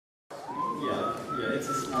Yeah, it's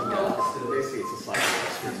a small box. Basically, it's a slide.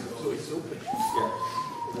 So it's open. Yeah.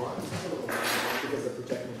 Why? Because the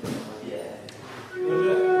projecting. Yeah.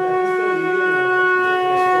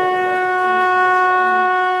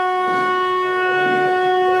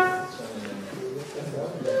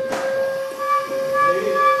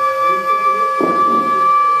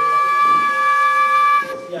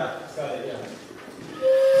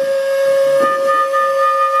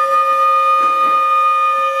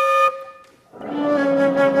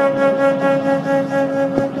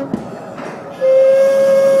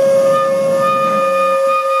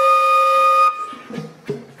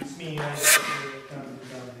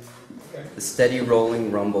 The steady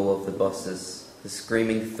rolling rumble of the buses, the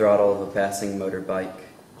screaming throttle of a passing motorbike,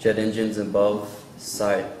 jet engines above,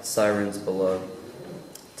 sirens below,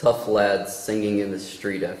 tough lads singing in the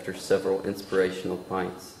street after several inspirational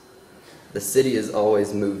pints. The city is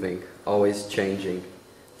always moving, always changing.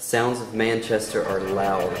 The sounds of Manchester are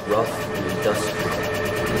loud, rough, and industrial.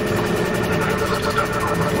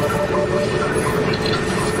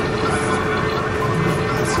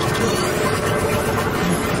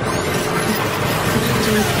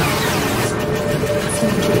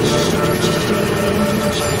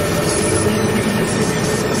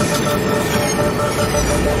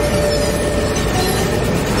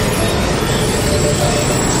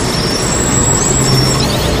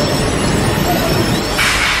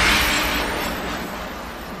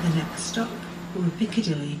 The next stop will be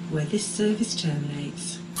Piccadilly, where this service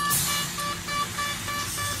terminates.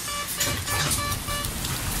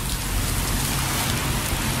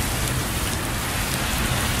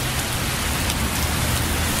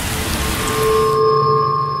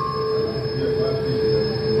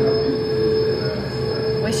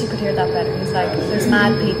 Wish you could hear that better. He's like, there's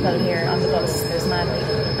mad people here on the bus. There's mad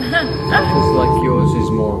people. It's like yours is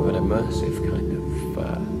more of an immersive kind of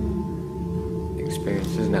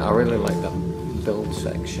experience, isn't it? I really like that build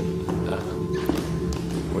section,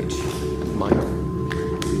 which might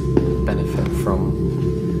benefit from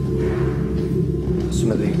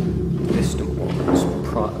some of the distant ones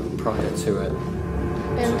prior to it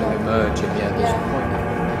sort of emerging. Yeah, there's a point.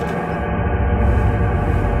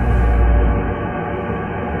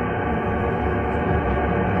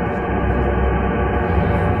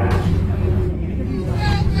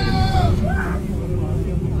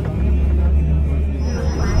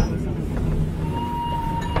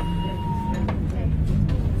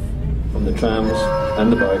 The trams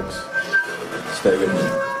and the bikes stay with me.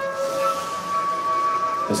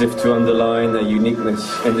 As if to underline their uniqueness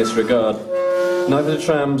in this regard, neither the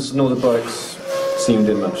trams nor the bikes seemed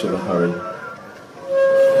in much of a hurry.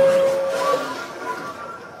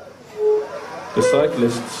 The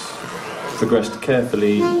cyclists progressed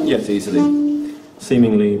carefully yet easily,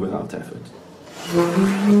 seemingly without effort.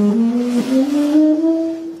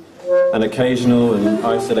 An occasional and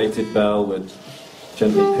isolated bell would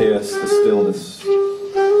gently pierce the stillness.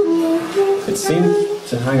 It seemed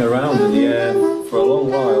to hang around in the air for a long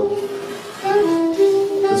while,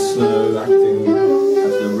 the snow acting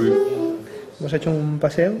as the roof. Hemos hecho un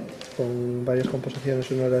paseo con varias composiciones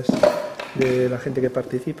sonoras de la gente que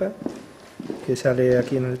participa, que sale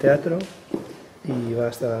aquí en el teatro y va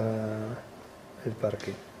hasta el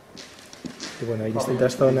parque. Y bueno, hay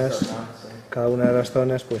distintas zonas, cada una de las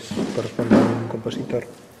zonas pues corresponde a un compositor.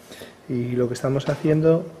 Y lo que estamos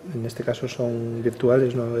haciendo, en este caso son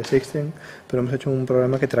virtuales, no existen, pero hemos hecho un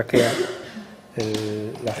programa que traquea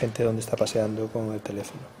la gente donde está paseando con el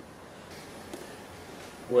teléfono.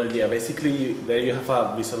 Well, yeah, basically there you have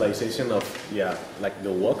a visualization of, yeah, like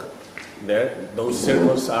the walk. There, those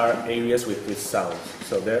circles are areas with sound.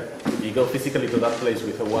 So there, you go physically to that place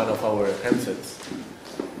with one of our handsets,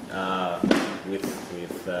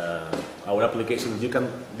 with our application, you can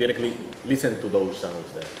directly listen to those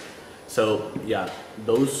sounds there. So yeah,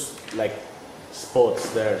 those like spots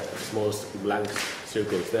there, small blank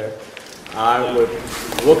circles there, are where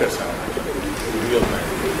walkers are in real time.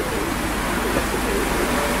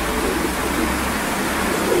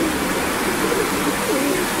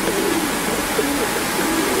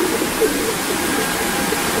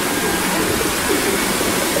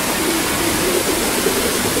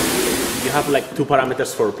 You have like two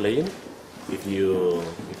parameters for playing. If you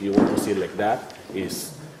want to see it like that,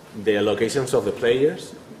 is the locations of the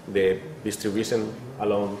players, the distribution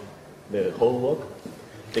along the whole walk.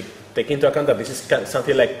 Take into account that this is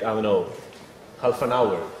something like, I don't know, half an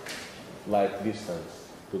hour, like distance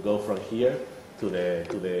to go from here to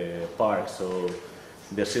the park. So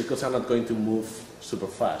the circles are not going to move super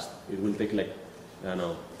fast. It will take like, I don't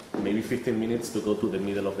know, maybe 15 minutes to go to the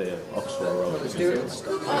middle of the Oxford Road.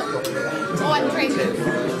 Oh, I'm trained.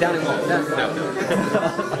 Down in what? No.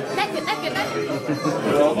 Naked.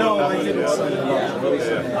 No, I didn't sign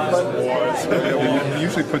We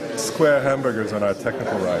usually put square hamburgers on our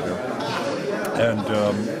technical rider and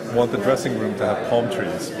want the dressing room to have palm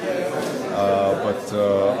trees. But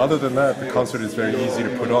other than that, the concert is very easy to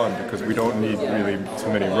put on because we don't need really too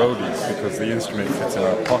many roadies because the instrument fits in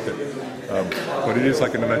our pocket. But it is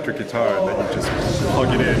like an electric guitar that you just plug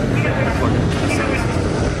it in and plug it into the sound system.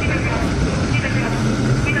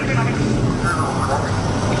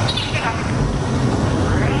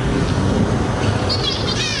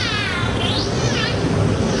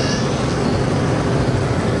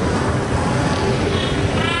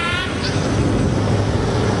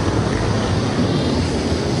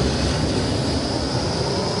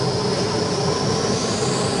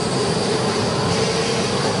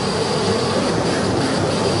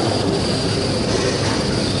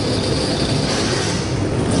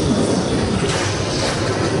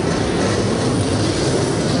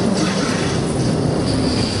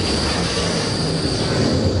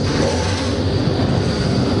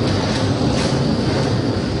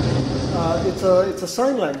 It's a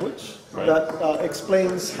sign language that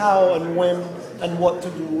explains how and when and what to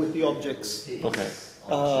do with the objects. Okay.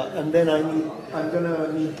 And then I'm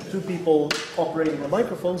gonna need two people operating the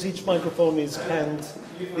microphones. Each microphone is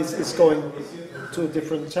going to a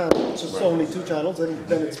different channel. It's just only two channels, and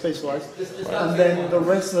then it's spatialized. And then the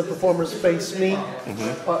rest of the performers face me,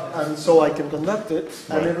 and so I can conduct it,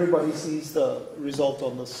 and everybody sees the result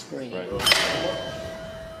on the screen.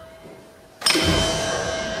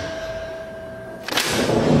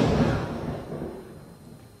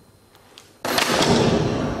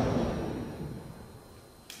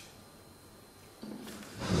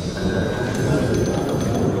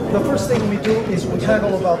 The first thing we do is we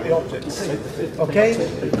haggle about the objects, okay?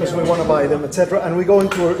 Because we want to buy them, etc. And we go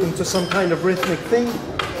into some kind of rhythmic thing.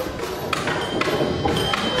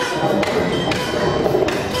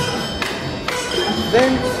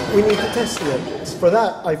 Then we need to test the objects. For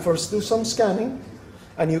that, I first do some scanning,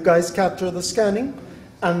 and you guys capture the scanning.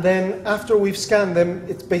 And then after we've scanned them,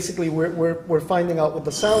 it's basically we're finding out what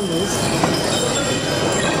the sound is.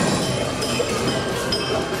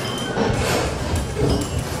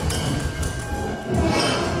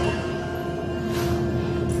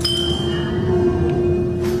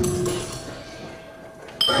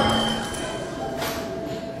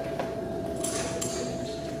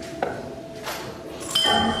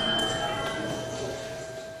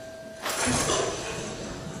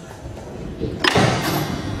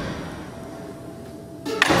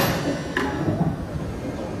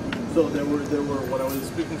 So there were when I was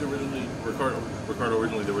speaking to Ricardo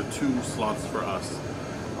originally, there were two slots for us.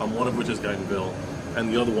 One of which is Guytonville, and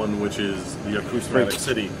the other one which is the Acousmatic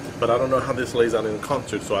City. But I don't know how this lays out in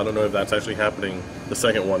concert, so I don't know if that's actually happening, the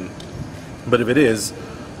second one. But if it is,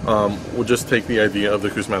 we'll just take the idea of the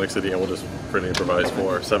Acousmatic City and we'll just pretty improvise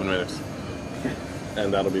for 7 minutes.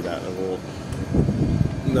 And that'll be that.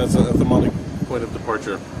 And that's a thematic point of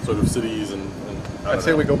departure, sort of cities and I'd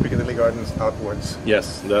say we go Piccadilly Gardens outwards.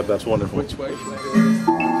 Yes, that's wonderful. Which way?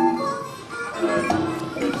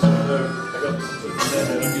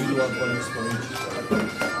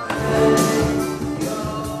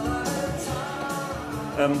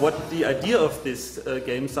 What the idea of this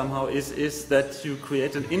game somehow is that you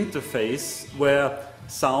create an interface where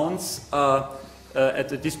sounds are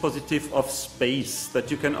at a dispositive of space,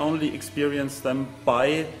 that you can only experience them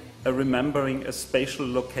by remembering a spatial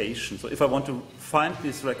location. So if I want to find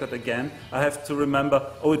this record again, I have to remember,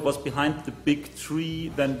 oh, it was behind the big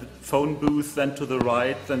tree, then the phone booth, then to the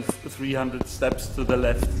right, then 300 steps to the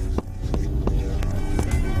left.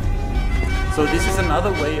 So this is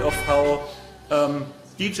another way of how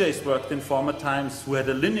DJs worked in former times, who had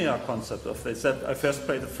a linear concept of they said, I first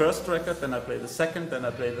play the first record, then I play the second, then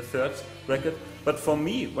I play the third record. But for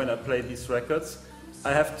me, when I play these records,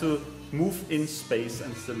 I have to move in space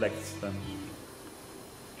and select them.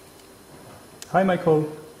 Hi,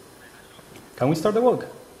 Michael. Can we start the walk?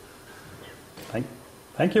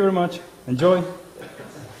 Thank you very much. Enjoy.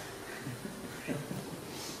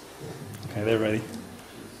 Okay, they're ready.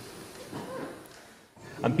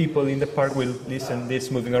 And people in the park will listen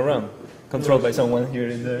this moving around, controlled by someone here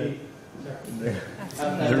in the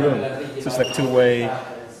room. So it's like two-way,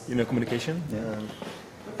 communication. Yeah,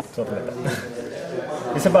 something like that.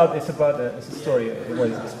 It's a story.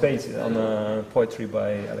 It's based on poetry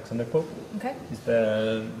by Alexander Pope. Okay. It's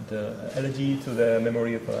the elegy to the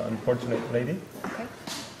memory of an unfortunate lady. Okay.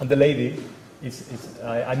 And the lady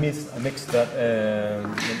I mixed that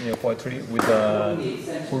poetry with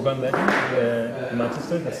urban legend in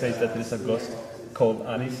Manchester that says that there is a ghost called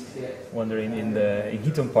Alice wandering in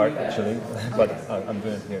Heaton Park actually, but I'm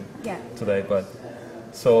doing it here today. But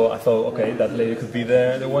so I thought, okay, that lady could be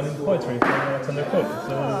the one in poetry from Alexander Cook.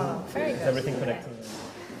 So very good. Everything connected.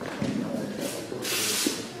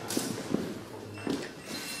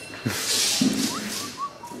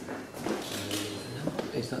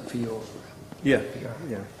 Is that for your? Yeah.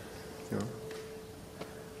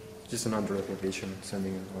 Just an Android application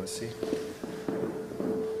sending an OSC.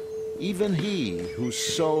 Even he whose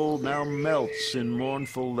soul now melts in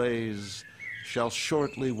mournful lays shall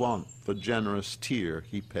shortly want the generous tear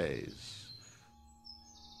he pays.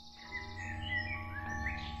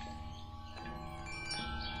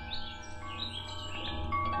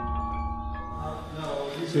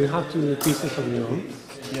 So you have two pieces of your own.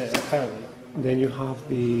 Yeah, apparently. Then you have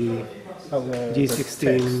the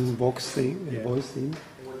G16 box thing, the voice thing.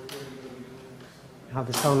 You have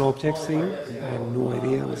the sound objects thing. I have no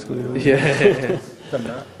idea what's going on. Yeah.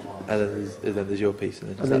 And then there's your piece.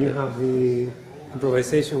 And then you have the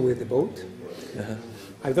improvisation with the boat.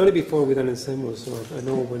 I've done it before with an ensemble, so I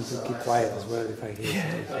know when to keep quiet as well if I hear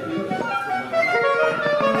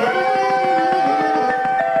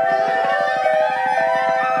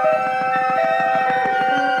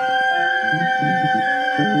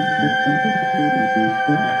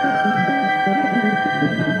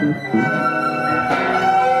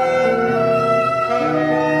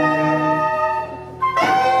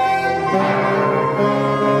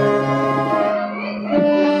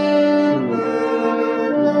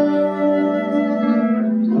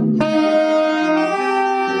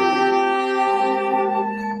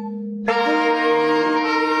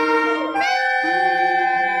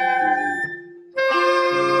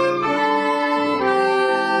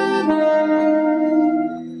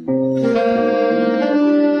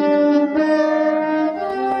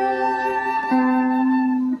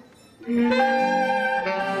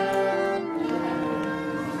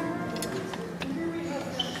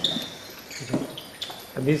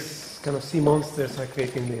these kind of sea monsters are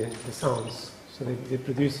creating the sounds. So they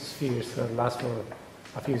produce spheres that last for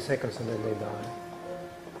a few seconds and then they die.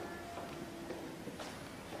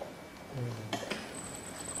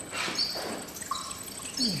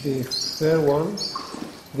 The third one,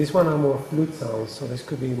 this one are more flute sounds, so this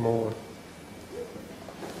could be more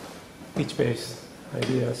pitch-based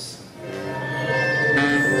ideas.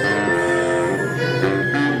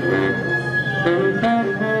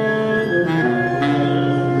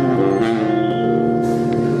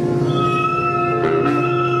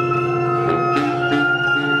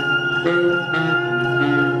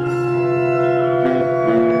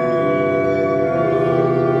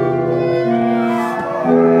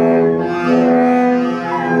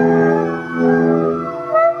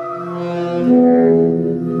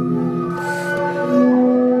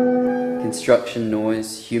 Construction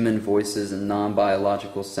noise, human voices, and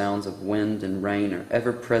non-biological sounds of wind and rain are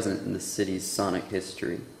ever present in the city's sonic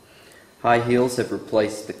history. High heels have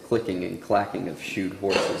replaced the clicking and clacking of shoed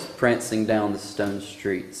horses prancing down the stone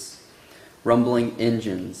streets. Rumbling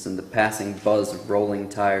engines and the passing buzz of rolling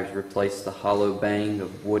tires replace the hollow bang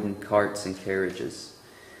of wooden carts and carriages.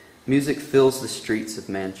 Music fills the streets of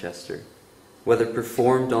Manchester, whether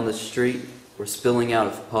performed on the street or spilling out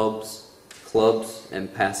of pubs, clubs,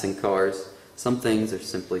 and passing cars. Some things are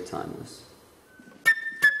simply timeless.